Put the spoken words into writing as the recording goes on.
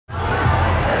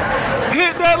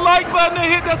that like button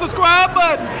and hit that subscribe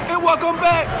button. And welcome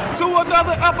back to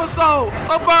another episode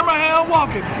of Birmingham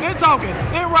Walking and Talking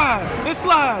and Ride and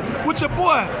Slide with your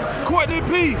boy, Courtney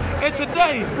P. And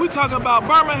today, we talking about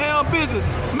Birmingham business.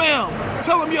 Ma'am,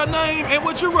 tell them your name and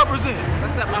what you represent.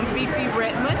 What's up? I'm Fifi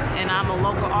Redmond, and I'm a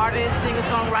local artist,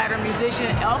 singer-songwriter, musician,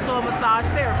 and also a massage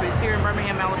therapist here in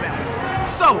Birmingham, Alabama.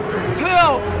 So,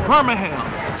 tell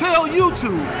Birmingham, tell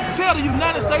YouTube, tell the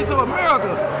United States of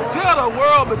America, tell the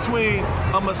world between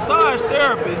a massage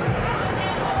therapist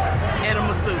and a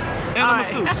masseuse.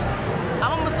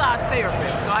 I'm a massage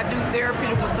therapist, so I do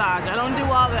therapeutic massage. I don't do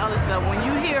all the other stuff. When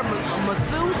you hear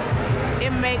masseuse, it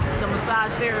makes the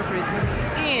massage therapist's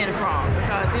skin crawl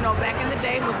because, you know, back in the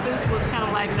day, masseuse was kind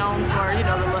of like known for, you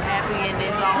know, the little happy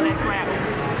endings, all that crap.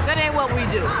 That ain't what we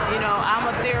do. You know, I'm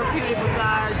a therapeutic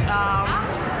massage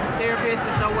therapist,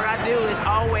 and so what I do is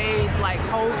always like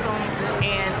wholesome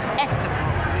and ethical.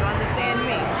 You understand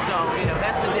me? So, you know,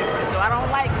 that's the difference. So I don't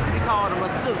like to be called a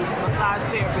masseuse. Massage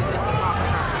therapist is the proper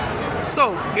term.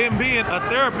 So, in being a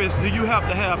therapist, do you have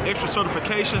to have extra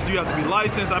certifications? Do you have to be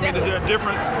licensed? I mean, is there a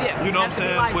difference? Yeah, you know what I'm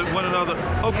saying? With one another?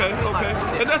 Okay, okay.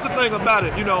 And that's the thing about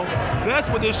it, you know, that's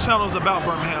what this channel is about,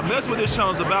 Birmingham. That's what this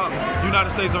channel is about, United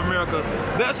States of America.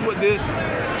 That's what this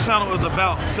channel is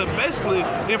about, to basically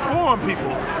inform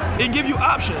people and give you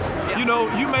options. Yeah. You know,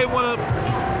 you may want a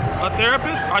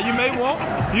therapist, or you may want,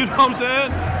 you know what I'm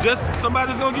saying, just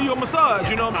somebody's gonna give you a massage,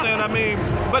 you know what I'm saying? I mean,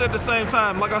 but at the same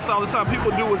time, like I say all the time,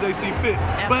 people do as they see fit.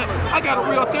 Absolutely. But I got a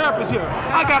real therapist here.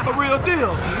 I got the real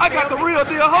deal. I got the real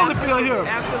deal Holyfield here.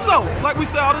 Absolutely. So, like we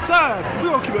say all the time,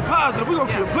 we're gonna keep it positive, we're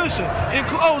gonna keep it pushing. In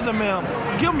closing, ma'am,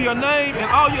 give me your name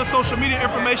and all your social media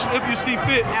information if you see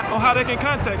fit on how they can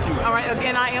contact you. All right,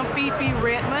 again, I am Fifi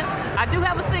Redmond. I do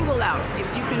have a single out. If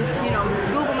you can, you know,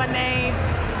 Google my name,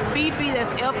 Fifi,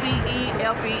 that's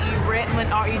F-E-E-F-E-E,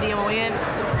 Redmond, R-E-D-M-O-N.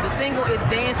 The single is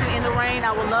Dancing in the Rain.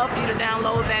 I would love for you to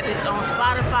download that. It's on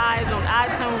Spotify, it's on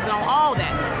iTunes, it's on all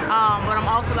that. But I'm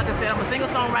also, like I said, I'm a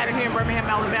singer-songwriter here in Birmingham,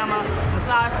 Alabama,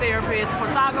 massage therapist,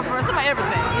 photographer, some of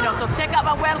everything. You know, so check out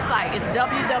my website. It's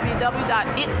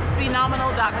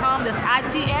www.itsphenomenal.com. That's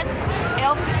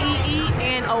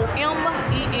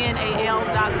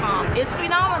ITSFEENOMENAL.com. It's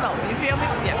phenomenal. You feel me?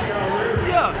 Yeah.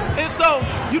 Yeah, and so,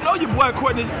 you know your boy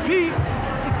Courtney P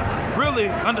really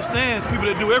understands people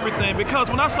that do everything, because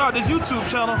when I started this YouTube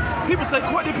channel, people say,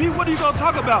 Courtney P, what are you going to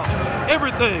talk about?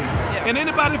 Everything. Yeah. And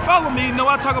anybody follow me know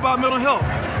I talk about mental health.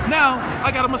 Now,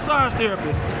 I got a massage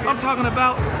therapist. I'm talking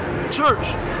about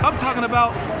church. I'm talking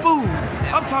about food.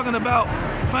 I'm talking about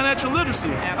financial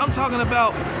literacy. I'm talking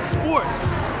about sports.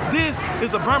 This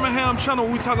is a Birmingham channel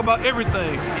where we talk about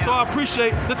everything. So I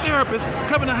appreciate the therapist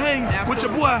coming to hang with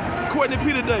your boy, Courtney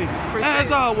P today.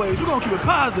 As always, we're going to keep it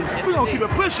positive. We're going to keep it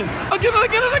pushing again and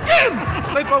again and again.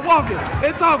 Thanks for walking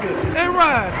and talking and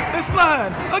ride and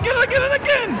slide again and again and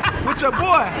again with your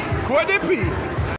boy, Courtney P.